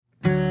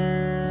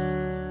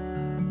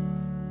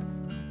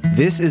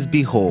This is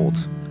Behold,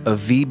 a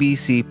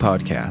VBC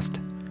podcast.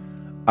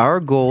 Our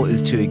goal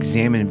is to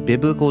examine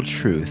biblical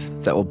truth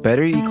that will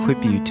better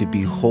equip you to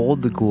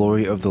behold the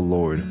glory of the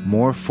Lord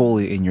more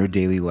fully in your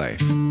daily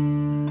life.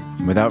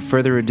 And without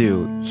further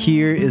ado,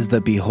 here is the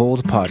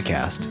Behold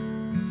podcast.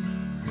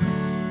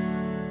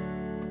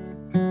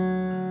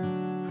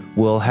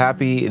 Well,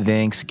 happy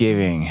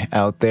Thanksgiving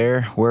out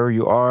there, wherever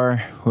you are,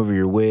 whoever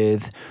you're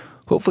with.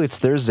 Hopefully it's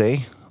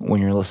Thursday when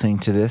you're listening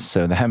to this,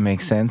 so that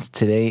makes sense.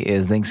 Today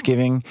is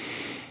Thanksgiving,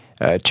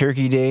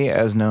 Turkey Day,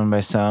 as known by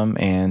some,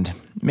 and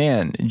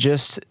man,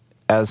 just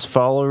as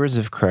followers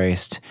of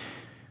Christ,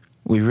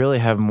 we really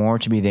have more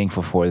to be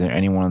thankful for than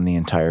anyone on the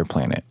entire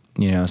planet.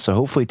 So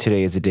hopefully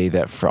today is a day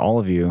that for all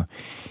of you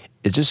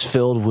is just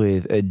filled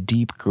with a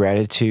deep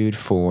gratitude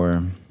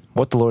for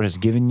what the Lord has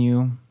given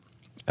you,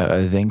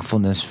 a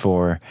thankfulness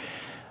for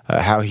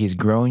how He's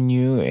grown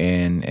you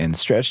and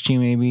stretched you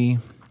maybe.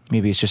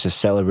 Maybe it's just a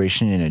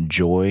celebration and a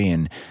joy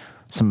in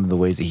some of the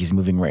ways that He's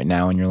moving right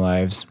now in your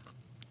lives.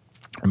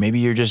 Or maybe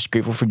you're just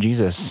grateful for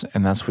Jesus,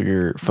 and that's what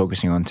you're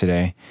focusing on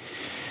today.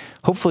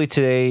 Hopefully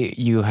today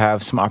you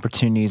have some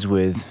opportunities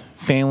with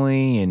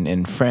family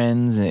and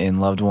friends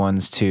and loved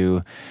ones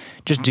to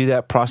just do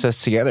that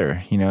process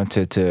together,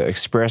 to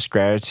express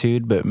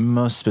gratitude, but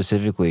most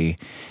specifically,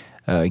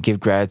 give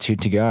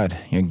gratitude to God.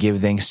 Give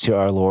thanks to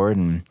our Lord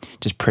and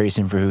just praise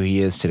Him for who He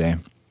is today.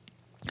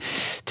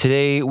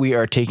 Today, we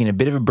are taking a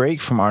bit of a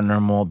break from our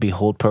normal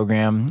Behold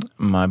program.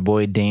 My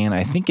boy Dan,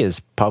 I think, is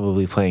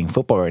probably playing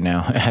football right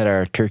now at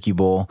our Turkey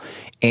Bowl,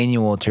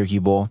 annual Turkey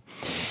Bowl.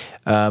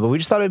 But we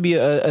just thought it'd be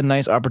a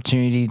nice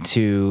opportunity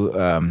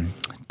to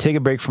take a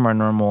break from our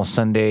normal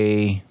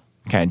Sunday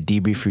kind of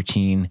debrief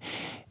routine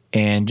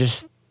and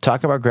just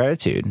talk about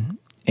gratitude.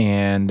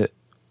 And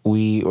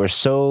we were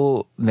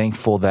so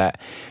thankful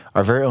that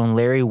our very own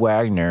Larry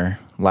Wagner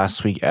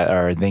last week at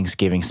our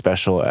Thanksgiving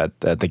special at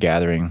the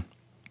gathering,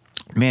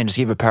 just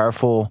gave a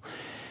powerful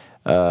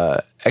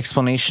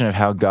explanation of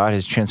how God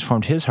has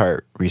transformed his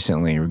heart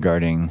recently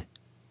regarding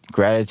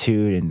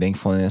gratitude and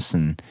thankfulness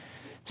and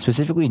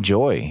specifically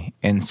joy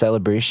and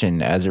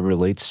celebration as it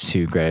relates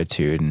to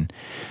gratitude. And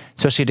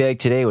especially a day like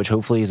today, which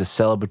hopefully is a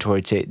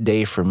celebratory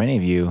day for many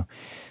of you,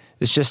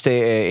 it's just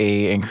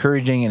a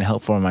encouraging and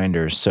helpful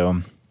reminder.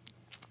 So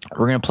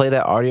we're going to play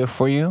that audio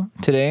for you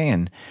today,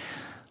 and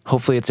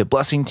hopefully it's a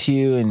blessing to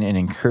you and an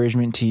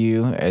encouragement to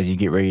you as you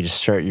get ready to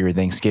start your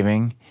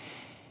Thanksgiving.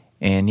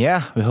 And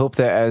we hope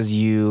that as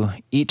you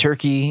eat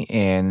turkey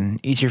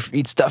and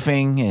eat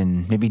stuffing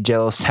and maybe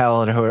Jell-O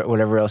salad or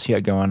whatever else you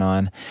got going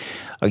on,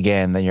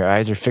 again, that your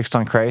eyes are fixed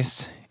on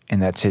Christ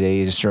and that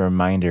today is just a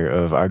reminder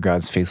of our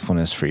God's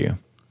faithfulness for you.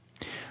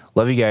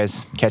 Love you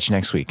guys. Catch you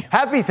next week.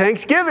 Happy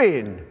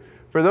Thanksgiving!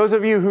 For those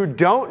of you who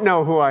don't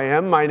know who I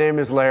am, my name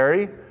is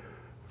Larry.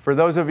 For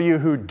those of you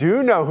who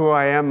do know who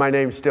I am, my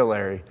name's still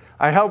Larry.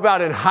 I help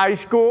out in high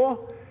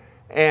school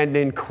and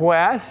in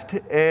Quest,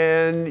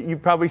 and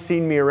you've probably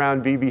seen me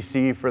around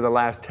BBC for the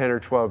last 10 or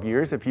 12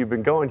 years if you've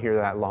been going here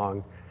that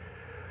long.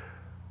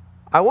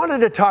 I wanted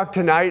to talk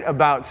tonight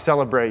about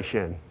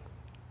celebration.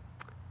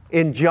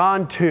 In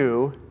John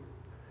 2,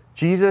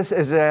 Jesus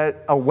is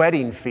at a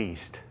wedding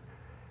feast.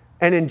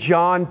 And in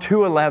John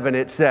 2:11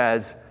 it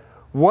says,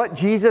 what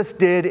Jesus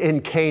did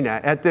in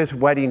Cana at this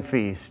wedding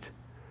feast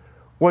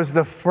was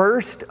the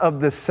first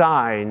of the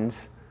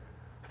signs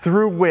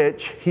through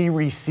which he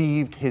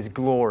received his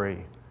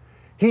glory.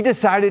 He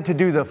decided to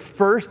do the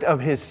first of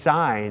his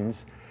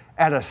signs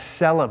at a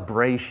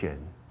celebration.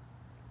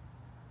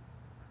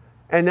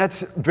 And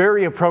that's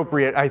very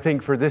appropriate, I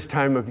think, for this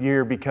time of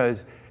year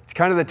because it's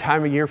kind of the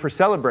time of year for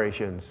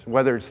celebrations,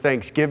 whether it's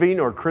Thanksgiving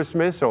or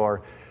Christmas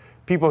or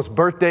people's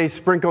birthdays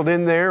sprinkled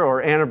in there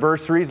or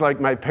anniversaries like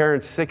my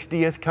parents'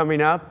 60th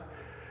coming up.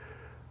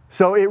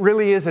 So it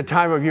really is a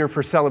time of year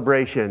for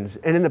celebrations.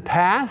 And in the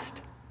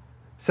past,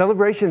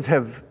 celebrations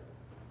have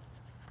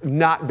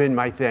not been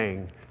my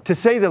thing. To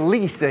say the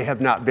least, they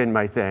have not been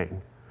my thing.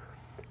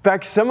 In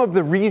fact, some of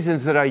the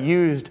reasons that I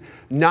used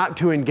not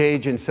to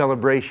engage in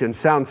celebration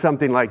sound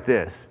something like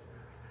this.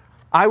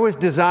 I was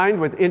designed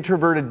with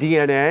introverted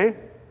DNA,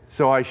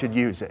 so I should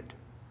use it.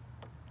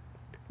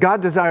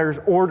 God desires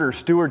order,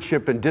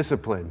 stewardship, and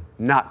discipline,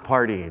 not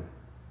partying.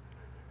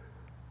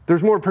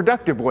 There's more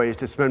productive ways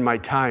to spend my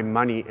time,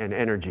 money, and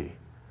energy.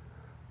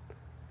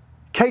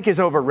 Cake is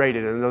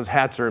overrated and those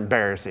hats are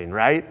embarrassing,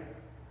 right?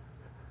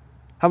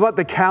 How about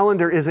the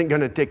calendar isn't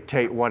going to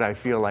dictate what I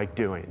feel like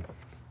doing?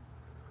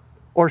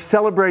 Or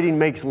celebrating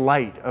makes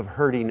light of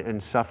hurting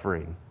and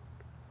suffering.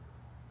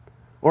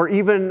 Or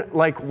even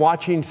like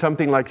watching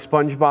something like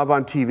SpongeBob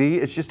on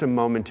TV, it's just a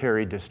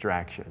momentary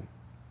distraction.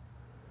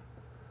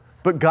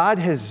 But God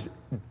has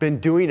been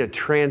doing a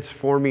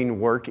transforming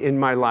work in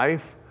my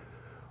life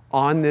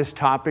on this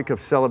topic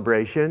of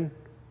celebration.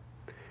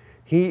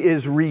 He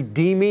is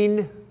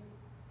redeeming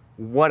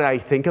what I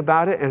think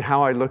about it and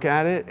how I look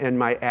at it and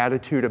my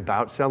attitude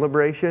about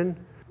celebration.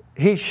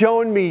 He's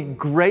shown me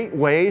great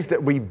ways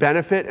that we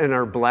benefit and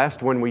are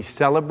blessed when we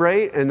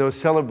celebrate, and those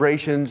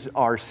celebrations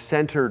are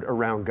centered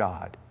around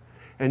God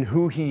and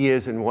who He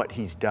is and what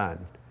He's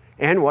done.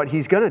 and what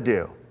he's going to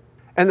do.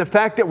 And the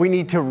fact that we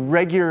need to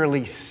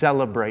regularly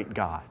celebrate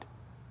God.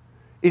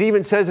 It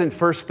even says in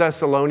 1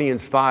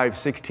 Thessalonians 5,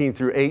 16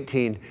 through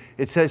 18,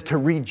 it says to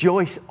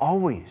rejoice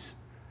always,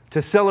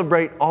 to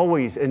celebrate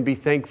always, and be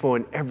thankful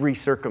in every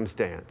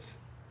circumstance.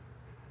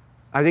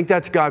 I think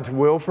that's God's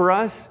will for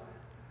us.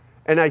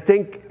 And I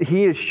think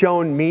he has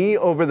shown me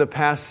over the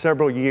past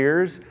several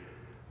years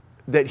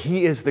that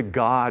he is the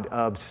God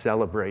of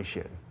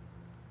celebration.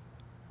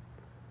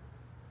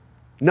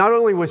 Not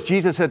only was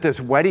Jesus at this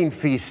wedding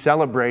feast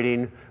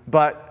celebrating,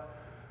 but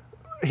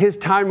his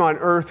time on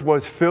earth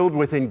was filled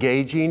with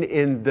engaging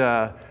in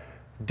the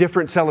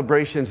different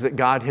celebrations that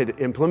God had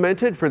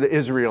implemented for the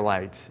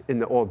Israelites in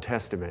the Old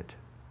Testament.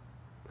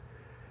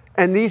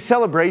 And these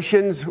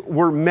celebrations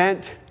were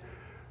meant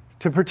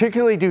to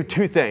particularly do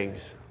two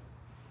things.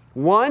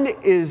 One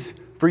is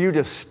for you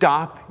to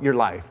stop your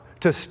life,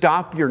 to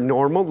stop your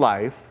normal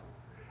life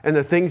and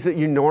the things that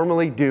you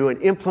normally do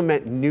and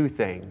implement new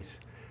things.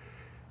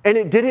 And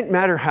it didn't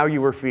matter how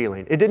you were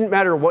feeling. It didn't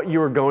matter what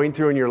you were going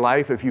through in your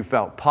life, if you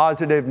felt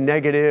positive,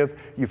 negative,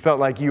 you felt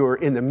like you were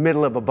in the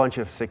middle of a bunch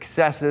of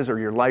successes or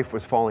your life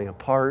was falling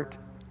apart.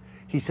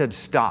 He said,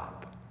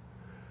 stop.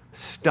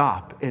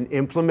 Stop and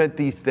implement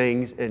these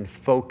things and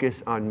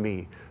focus on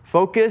me.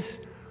 Focus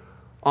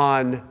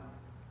on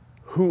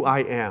who I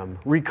am.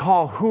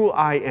 Recall who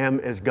I am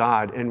as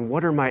God and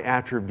what are my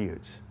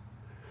attributes.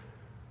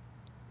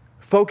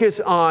 Focus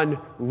on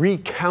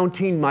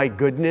recounting my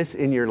goodness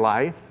in your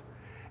life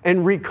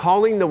and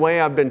recalling the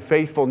way I've been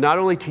faithful not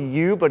only to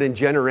you, but in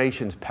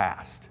generations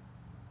past.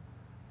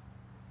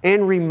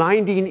 And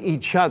reminding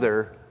each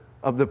other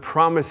of the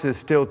promises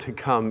still to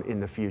come in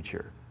the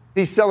future.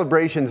 These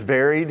celebrations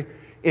varied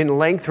in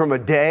length from a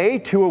day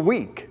to a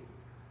week.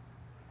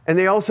 And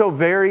they also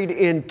varied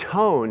in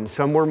tone.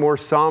 Some were more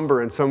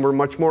somber and some were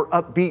much more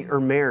upbeat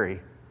or merry.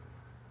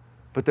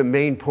 But the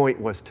main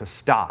point was to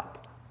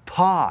stop,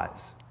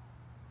 pause,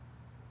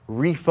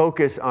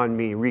 refocus on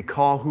me,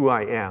 recall who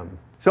I am.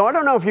 So I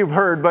don't know if you've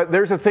heard, but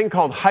there's a thing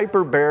called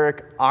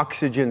hyperbaric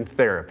oxygen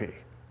therapy.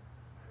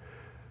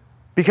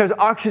 Because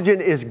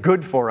oxygen is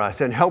good for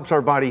us and helps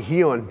our body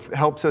heal and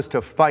helps us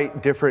to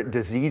fight different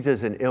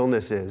diseases and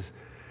illnesses.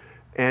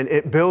 And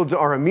it builds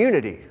our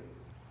immunity.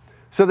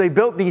 So they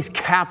built these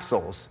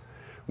capsules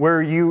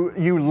where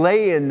you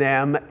lay in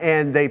them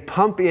and they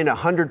pump in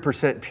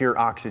 100% pure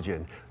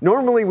oxygen.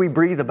 Normally we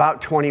breathe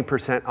about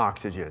 20%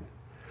 oxygen.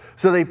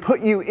 So they put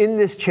you in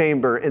this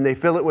chamber and they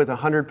fill it with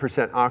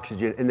 100%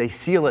 oxygen and they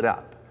seal it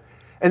up.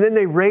 And then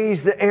they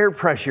raise the air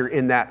pressure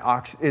in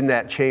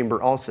that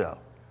chamber also.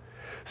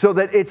 So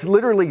that it's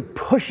literally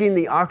pushing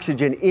the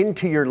oxygen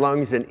into your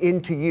lungs and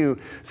into you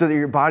so that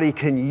your body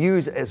can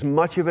use as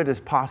much of it as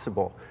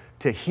possible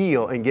to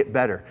heal and get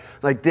better.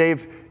 Like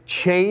they've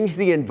changed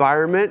the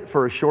environment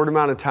for a short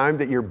amount of time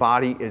that your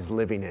body is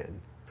living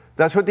in.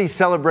 That's what these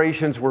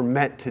celebrations were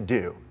meant to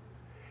do.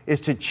 Is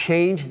to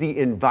change the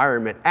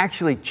environment,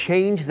 actually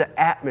change the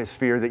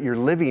atmosphere that you're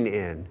living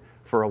in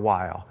for a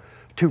while,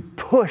 to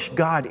push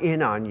God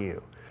in on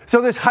you.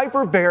 So this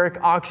hyperbaric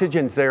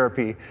oxygen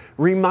therapy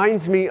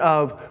reminds me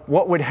of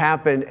what would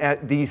happen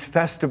at these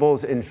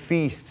festivals and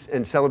feasts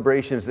and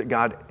celebrations that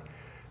God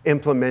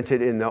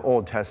implemented in the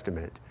Old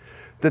Testament.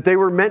 That they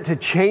were meant to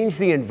change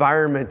the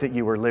environment that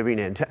you were living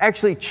in, to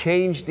actually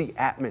change the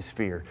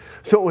atmosphere.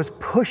 So it was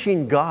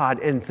pushing God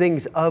and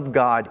things of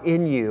God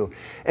in you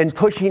and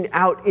pushing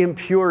out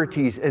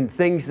impurities and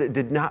things that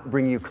did not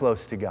bring you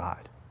close to God.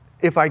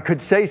 If I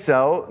could say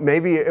so,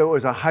 maybe it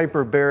was a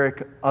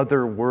hyperbaric,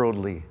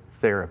 otherworldly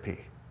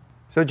therapy.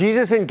 So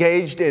Jesus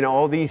engaged in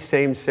all these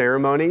same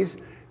ceremonies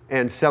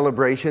and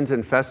celebrations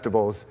and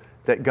festivals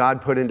that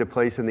God put into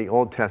place in the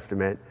Old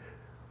Testament.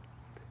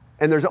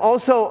 And there's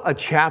also a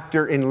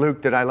chapter in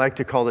Luke that I like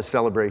to call the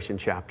celebration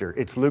chapter.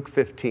 It's Luke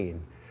 15,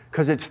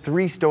 because it's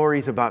 3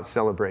 stories about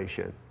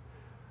celebration.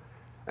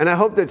 And I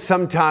hope that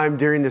sometime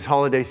during this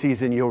holiday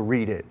season you'll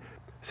read it.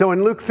 So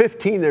in Luke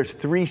 15, there's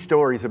 3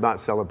 stories about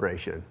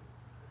celebration.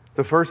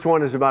 The first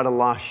one is about a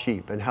lost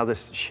sheep and how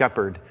this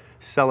shepherd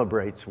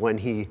celebrates when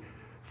he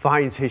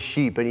finds his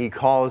sheep and he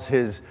calls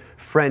his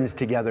friends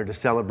together to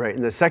celebrate.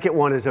 And the second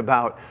one is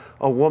about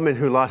a woman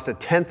who lost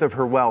 1/10 of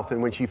her wealth,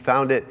 and when she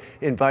found it,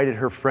 invited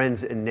her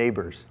friends and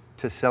neighbors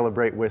to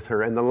celebrate with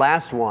her. And the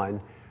last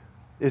one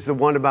is the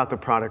one about the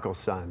prodigal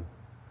son,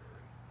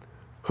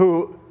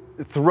 who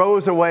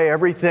throws away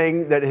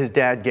everything that his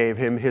dad gave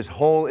him, his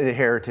whole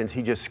inheritance.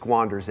 He just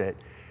squanders it.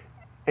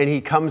 And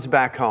he comes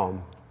back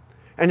home,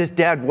 and his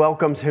dad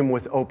welcomes him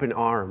with open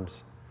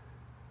arms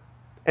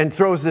and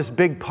throws this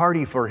big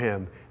party for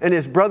him. And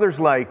his brother's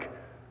like,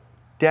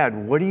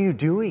 "Dad, what are you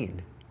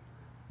doing?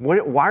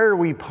 Why are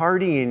we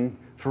partying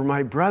for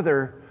my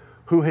brother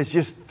who has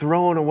just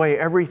thrown away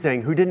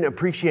everything, who didn't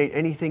appreciate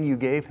anything you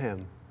gave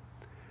him?"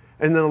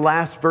 And then the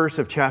last verse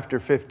of chapter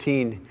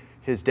 15,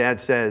 his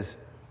dad says,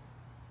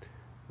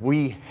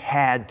 "We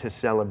had to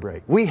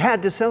celebrate. We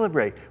had to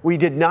celebrate. We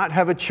did not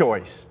have a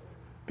choice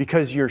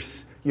because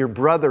your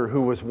brother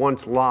who was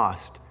once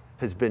lost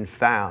has been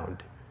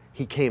found.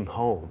 He came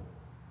home."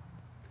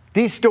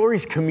 These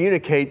stories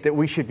communicate that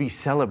we should be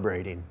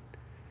celebrating.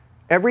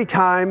 Every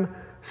time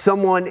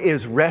someone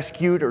is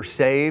rescued or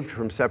saved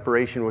from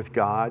separation with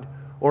God,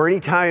 or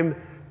anytime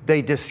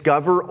they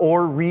discover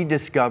or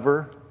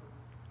rediscover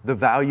the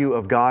value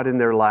of God in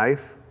their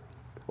life,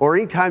 or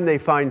anytime they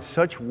find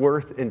such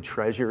worth and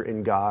treasure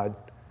in God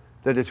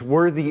that it's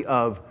worthy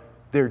of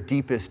their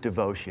deepest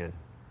devotion,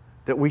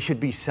 that we should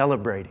be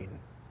celebrating.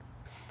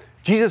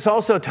 Jesus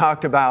also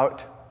talked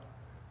about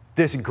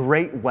this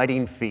great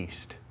wedding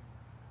feast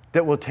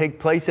that will take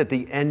place at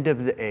the end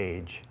of the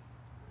age,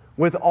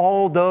 with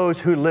all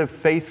those who live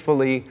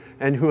faithfully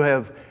and who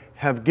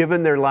have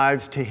given their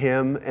lives to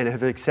Him and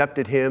have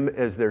accepted Him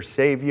as their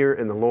Savior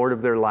and the Lord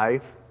of their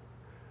life.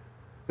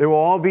 They will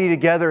all be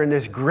together in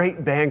this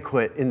great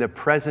banquet in the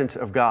presence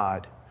of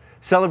God,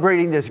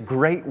 celebrating this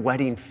great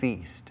wedding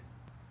feast.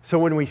 So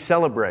when we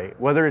celebrate,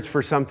 whether it's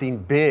for something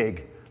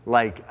big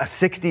like a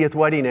 60th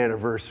wedding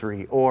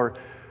anniversary, or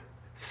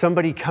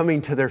somebody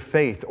coming to their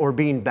faith or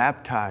being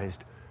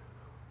baptized,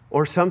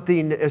 or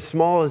something as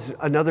small as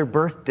another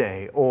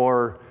birthday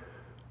or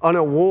an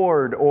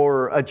award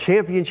or a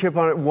championship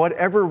on it,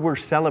 whatever we're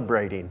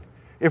celebrating,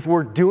 if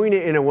we're doing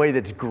it in a way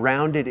that's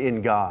grounded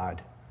in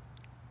God,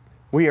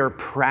 we are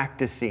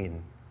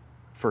practicing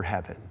for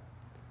heaven.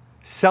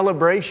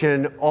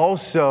 Celebration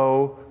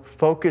also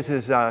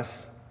focuses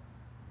us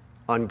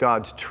on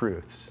God's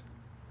truths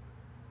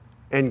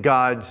and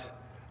God's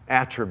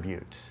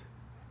attributes.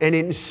 And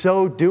in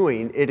so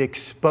doing, it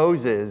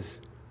exposes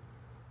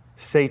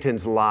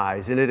Satan's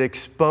lies, and it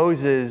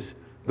exposes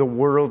the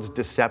world's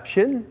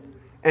deception,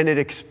 and it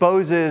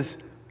exposes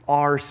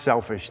our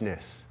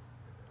selfishness.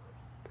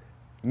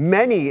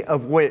 Many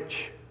of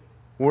which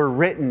were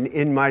written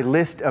in my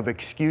list of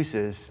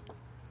excuses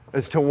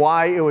as to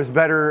why it was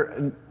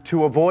better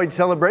to avoid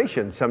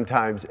celebration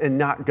sometimes and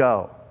not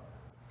go.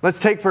 Let's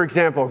take, for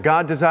example,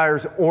 God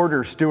desires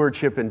order,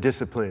 stewardship, and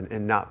discipline,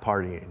 and not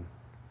partying.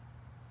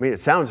 I mean,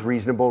 it sounds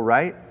reasonable,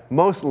 right?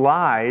 Most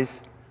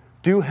lies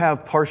do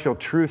have partial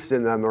truths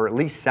in them, or at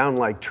least sound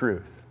like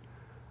truth.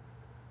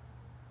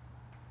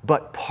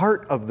 But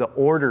part of the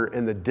order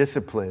and the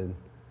discipline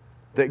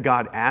that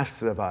God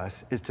asks of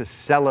us is to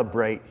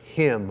celebrate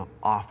Him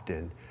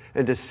often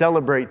and to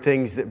celebrate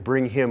things that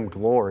bring Him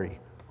glory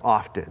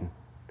often.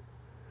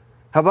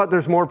 How about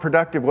there's more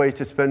productive ways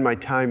to spend my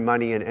time,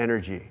 money, and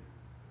energy?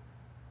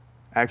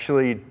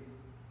 Actually,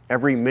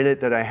 every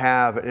minute that I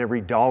have and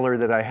every dollar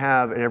that I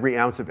have and every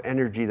ounce of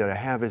energy that I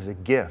have is a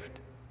gift.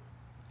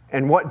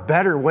 And what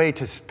better way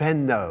to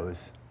spend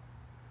those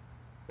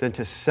than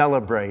to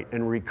celebrate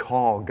and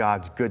recall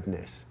God's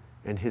goodness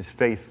and His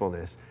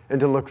faithfulness and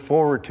to look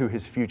forward to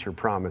His future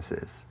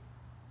promises.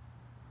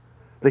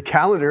 The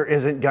calendar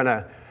isn't going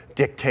to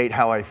dictate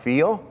how I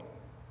feel,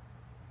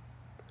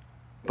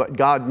 but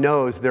God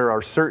knows there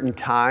are certain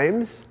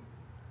times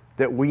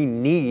that we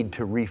need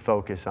to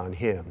refocus on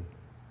Him.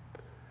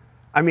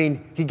 I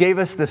mean, He gave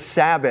us the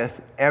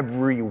Sabbath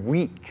every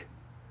week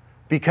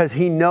because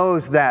He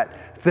knows that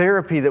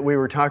therapy that we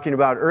were talking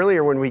about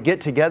earlier, when we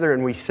get together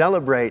and we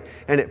celebrate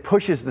and it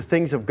pushes the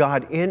things of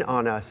God in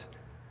on us,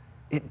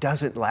 it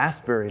doesn't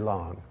last very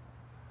long.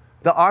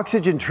 The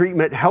oxygen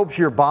treatment helps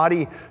your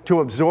body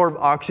to absorb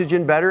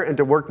oxygen better and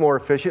to work more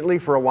efficiently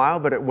for a while,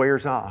 but it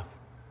wears off.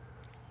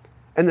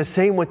 And the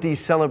same with these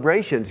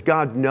celebrations.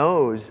 God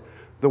knows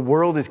the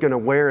world is going to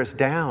wear us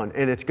down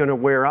and it's going to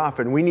wear off,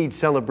 and we need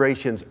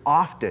celebrations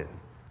often.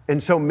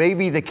 And so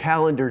maybe the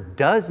calendar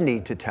does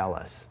need to tell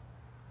us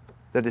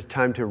that it's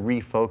time to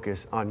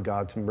refocus on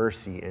God's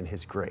mercy and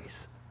His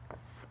grace.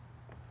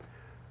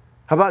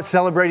 How about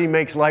celebrating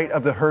makes light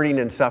of the hurting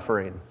and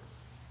suffering?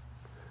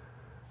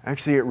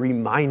 Actually, it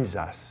reminds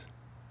us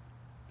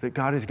that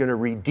God is going to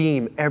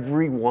redeem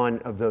every one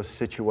of those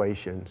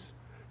situations,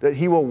 that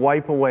He will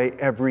wipe away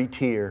every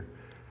tear,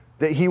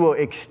 that He will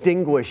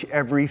extinguish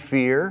every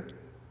fear.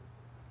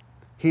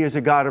 He is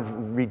a God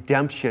of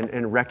redemption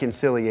and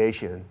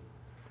reconciliation,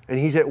 and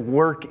He's at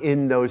work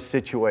in those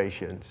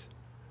situations,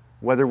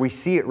 whether we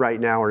see it right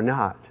now or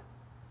not.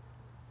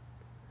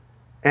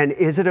 And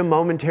is it a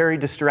momentary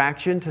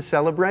distraction to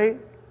celebrate?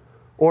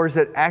 Or is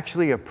it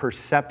actually a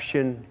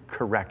perception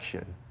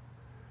correction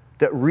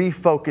that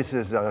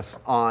refocuses us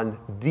on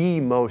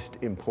the most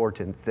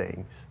important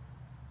things?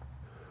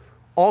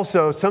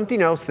 Also,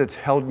 something else that's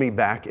held me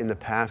back in the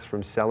past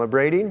from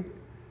celebrating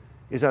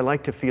is I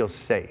like to feel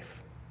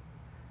safe.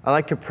 I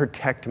like to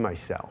protect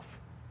myself.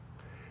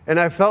 And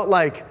I felt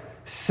like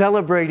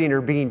celebrating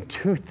or being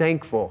too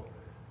thankful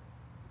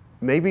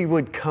maybe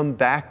would come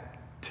back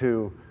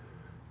to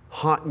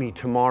haunt me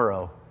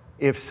tomorrow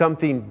if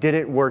something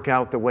didn't work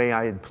out the way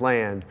I had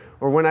planned,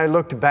 or when I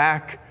looked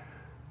back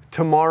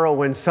tomorrow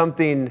when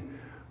something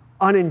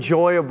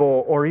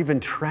unenjoyable or even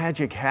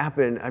tragic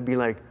happened, I'd be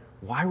like,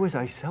 why was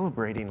I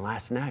celebrating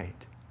last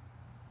night?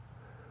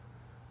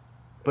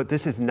 But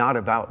this is not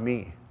about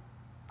me.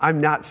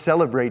 I'm not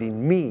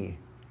celebrating me.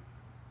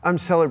 I'm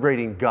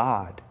celebrating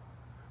God,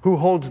 who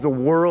holds the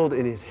world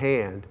in His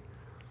hand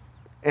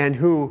and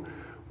who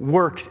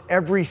works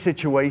every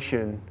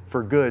situation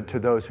for good to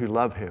those who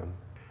love Him.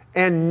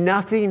 And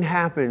nothing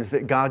happens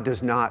that God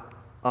does not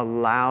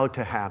allow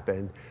to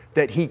happen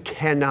that he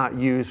cannot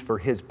use for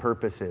his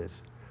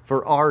purposes,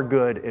 for our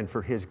good and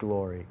for his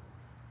glory.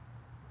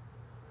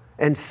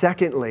 And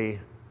secondly,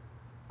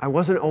 I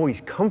wasn't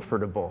always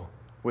comfortable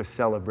with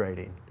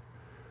celebrating.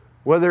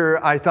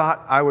 Whether I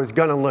thought I was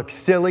going to look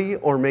silly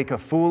or make a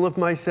fool of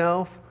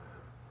myself,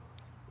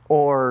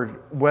 or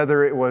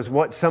whether it was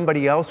what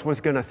somebody else was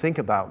going to think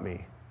about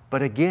me.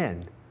 But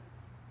again,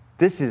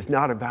 this is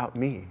not about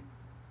me.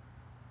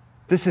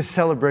 This is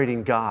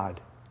celebrating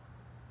God,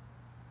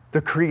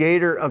 the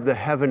creator of the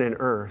heaven and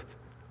earth,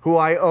 who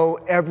I owe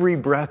every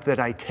breath that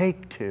I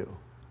take to.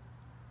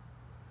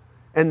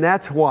 And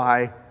that's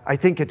why I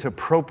think it's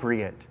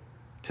appropriate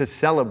to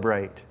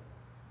celebrate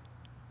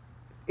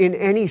in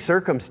any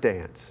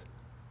circumstance,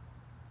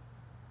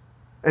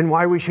 and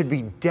why we should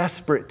be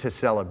desperate to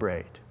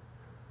celebrate.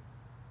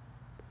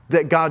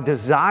 That God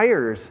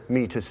desires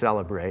me to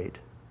celebrate,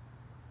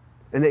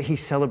 and that he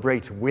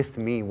celebrates with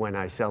me when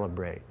I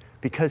celebrate,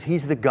 because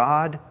he's the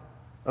God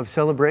of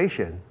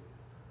celebration.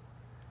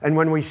 And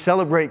when we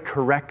celebrate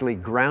correctly,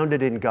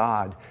 grounded in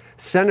God,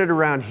 centered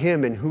around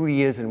him and who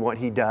he is and what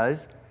he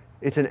does,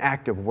 it's an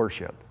act of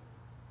worship.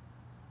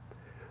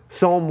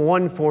 Psalm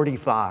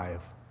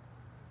 145.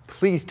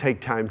 Please take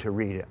time to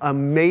read it.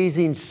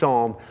 Amazing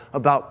psalm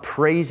about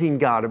praising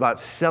God, about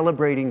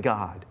celebrating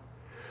God.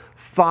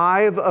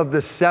 5 of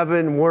the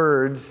 7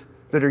 words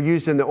that are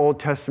used in the Old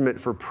Testament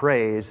for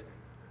praise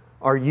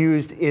are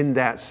used in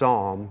that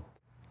psalm,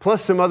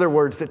 plus some other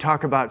words that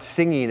talk about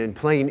singing and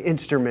playing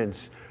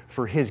instruments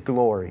for his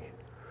glory.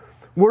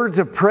 Words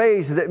of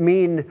praise that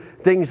mean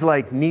things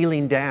like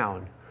kneeling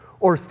down,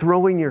 or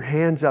throwing your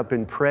hands up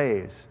in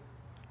praise,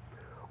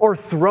 or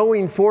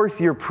throwing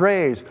forth your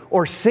praise,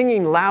 or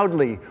singing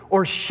loudly,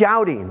 or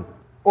shouting.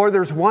 Or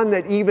there's one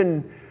that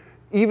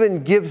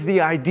even gives the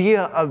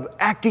idea of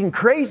acting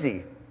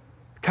crazy,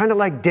 kind of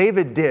like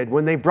David did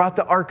when they brought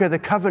the Ark of the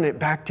Covenant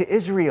back to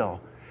Israel.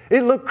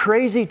 It looked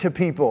crazy to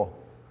people,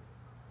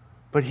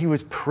 but he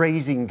was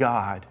praising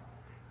God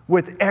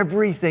with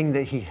everything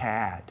that he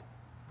had.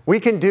 We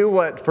can do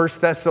what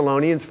 1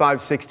 Thessalonians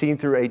 5:16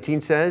 through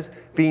 18 says,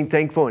 being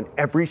thankful in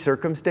every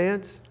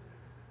circumstance,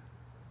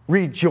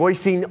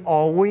 rejoicing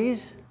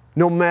always,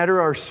 no matter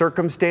our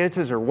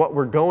circumstances or what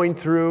we're going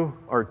through,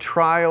 our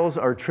trials,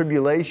 our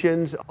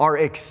tribulations, our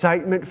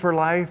excitement for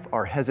life,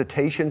 our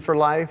hesitation for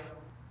life,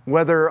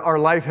 whether our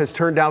life has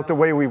turned out the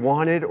way we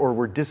wanted or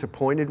we're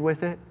disappointed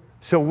with it.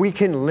 So we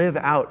can live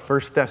out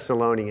 1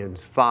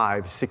 Thessalonians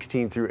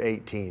 5:16 through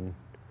 18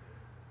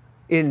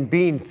 in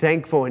being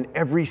thankful in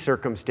every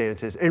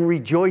circumstances and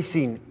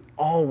rejoicing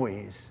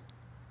always.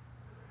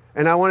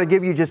 And I want to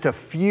give you just a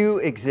few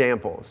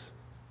examples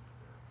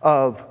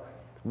of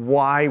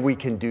why we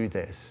can do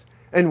this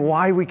and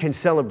why we can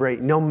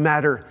celebrate no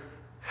matter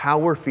how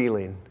we're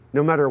feeling,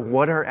 no matter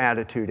what our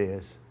attitude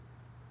is.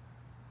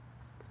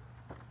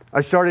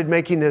 I started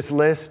making this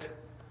list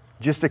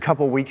just a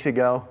couple weeks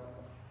ago,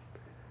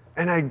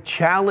 and I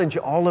challenge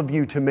all of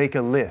you to make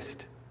a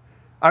list.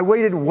 I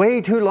waited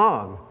way too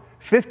long,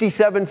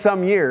 57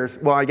 some years.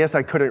 Well, I guess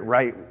I couldn't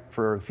write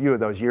for a few of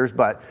those years,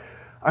 but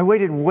I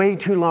waited way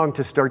too long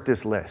to start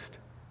this list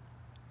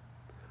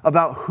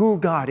about who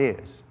God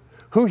is,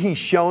 who he's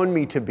shown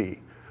me to be,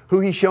 who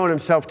he's shown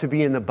himself to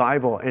be in the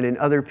Bible and in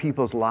other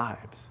people's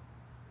lives.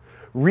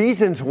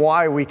 Reasons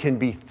why we can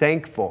be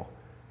thankful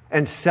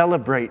and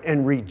celebrate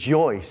and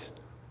rejoice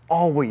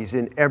always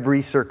in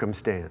every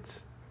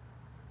circumstance.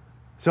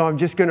 So I'm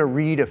just going to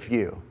read a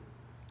few.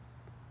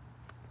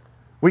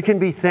 We can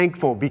be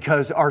thankful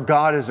because our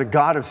God is a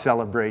God of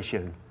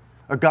celebration,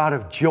 a God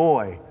of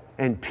joy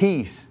and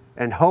peace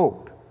and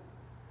hope.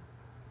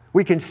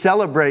 We can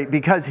celebrate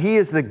because he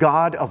is the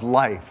God of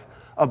life,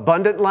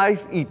 abundant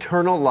life,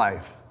 eternal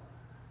life.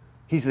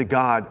 He's the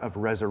God of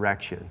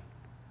resurrection.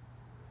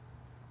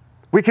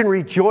 We can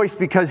rejoice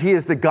because he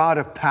is the God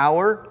of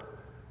power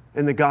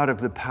and the God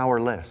of the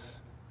powerless.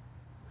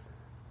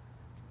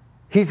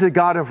 He's the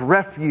God of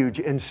refuge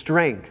and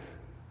strength,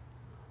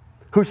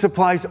 who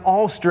supplies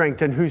all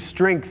strength and whose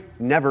strength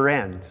never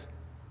ends.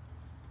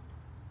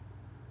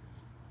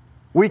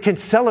 We can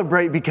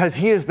celebrate because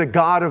he is the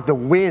God of the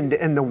wind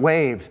and the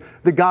waves,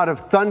 the God of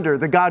thunder,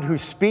 the God who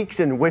speaks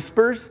and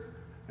whispers,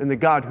 and the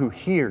God who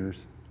hears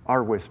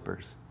our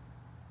whispers.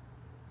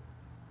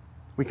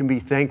 We can be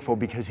thankful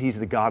because he's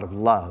the God of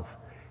love,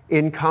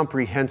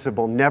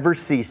 incomprehensible, never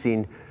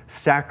ceasing,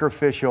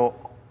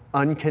 sacrificial,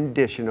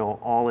 unconditional,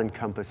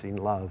 all-encompassing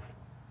love.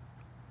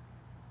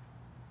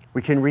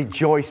 We can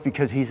rejoice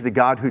because he's the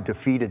God who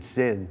defeated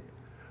sin,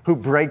 who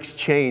breaks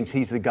chains.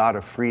 He's the God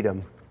of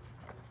freedom.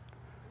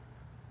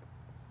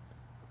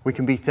 We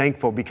can be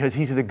thankful because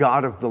he's the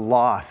God of the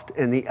lost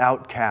and the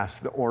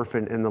outcast, the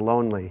orphan and the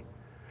lonely.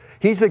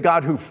 He's the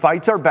God who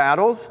fights our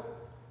battles,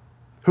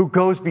 who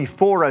goes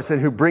before us and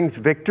who brings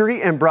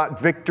victory and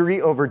brought victory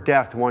over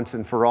death once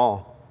and for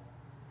all.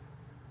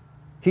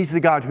 He's the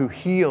God who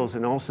heals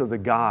and also the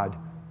God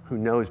who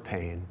knows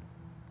pain.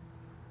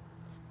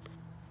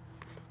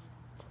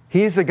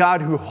 He is the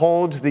God who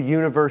holds the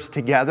universe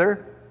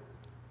together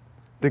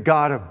the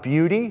God of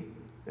beauty,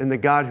 and the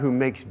God who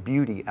makes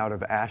beauty out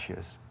of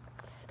ashes.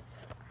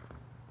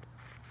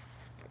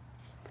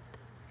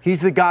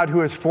 He's the God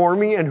who is for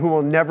me and who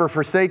will never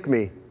forsake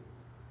me,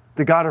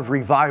 the God of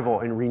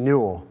revival and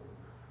renewal.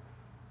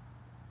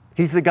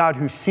 He's the God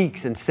who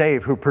seeks and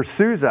saves, who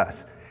pursues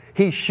us.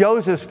 He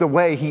shows us the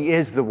way. He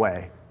is the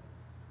way.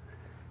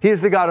 He is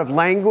the God of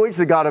language,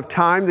 the God of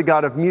time, the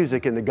God of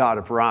music, and the God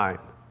of rhyme.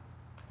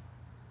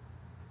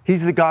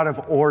 He's the God of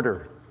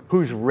order,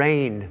 whose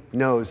reign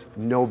knows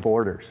no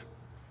borders.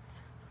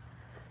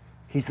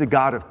 He's the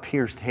God of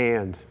pierced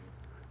hands,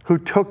 who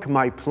took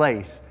my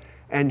place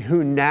and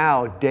who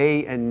now,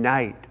 day and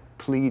night,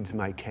 pleads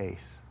my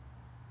case.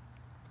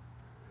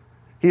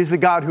 He is the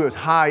God who is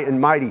high and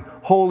mighty,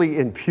 holy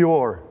and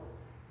pure.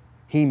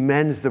 He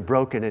mends the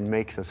broken and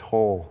makes us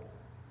whole.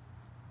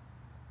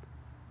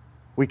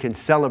 We can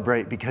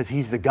celebrate because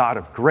He's the God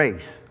of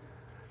grace,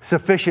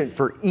 sufficient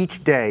for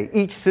each day,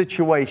 each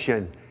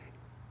situation,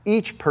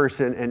 each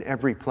person, and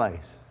every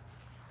place.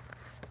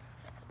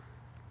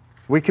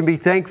 We can be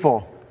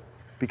thankful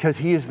because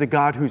He is the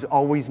God who's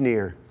always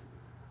near,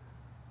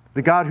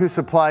 the God who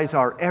supplies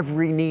our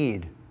every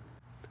need,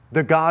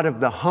 the God of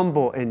the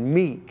humble and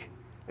meek,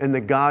 and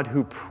the God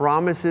who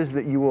promises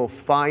that you will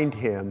find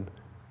Him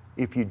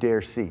if you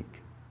dare seek.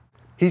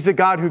 He's the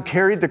God who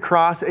carried the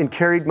cross and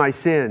carried my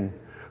sin,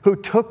 who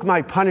took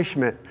my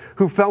punishment,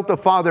 who felt the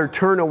Father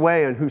turn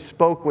away, and who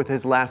spoke with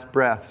His last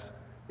breaths,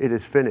 "It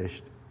is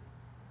finished."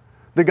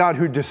 The God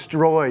who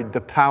destroyed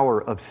the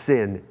power of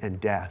sin and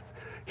death.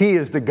 He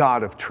is the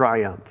God of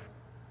triumph,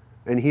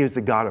 and He is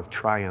the God of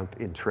triumph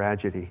in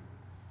tragedy.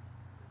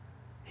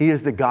 He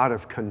is the God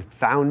of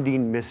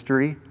confounding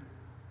mystery,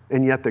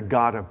 and yet the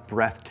God of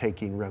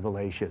breathtaking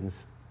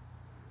revelations.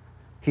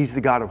 He's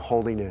the God of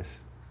holiness,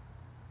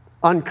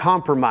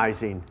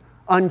 uncompromising,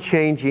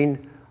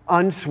 unchanging,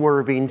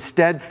 unswerving,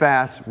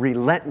 steadfast,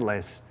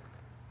 relentless,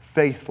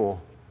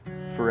 faithful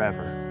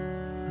forever.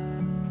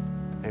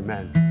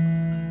 Amen.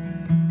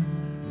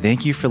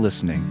 Thank you for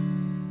listening.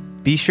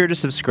 Be sure to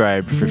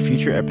subscribe for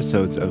future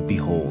episodes of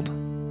Behold.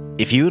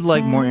 If you would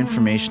like more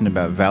information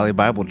about Valley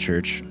Bible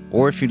Church,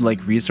 or if you'd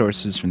like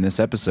resources from this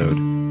episode,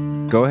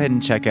 go ahead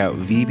and check out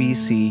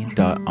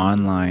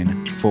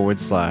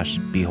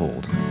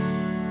vbc.online/behold.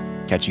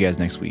 Catch you guys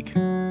next week.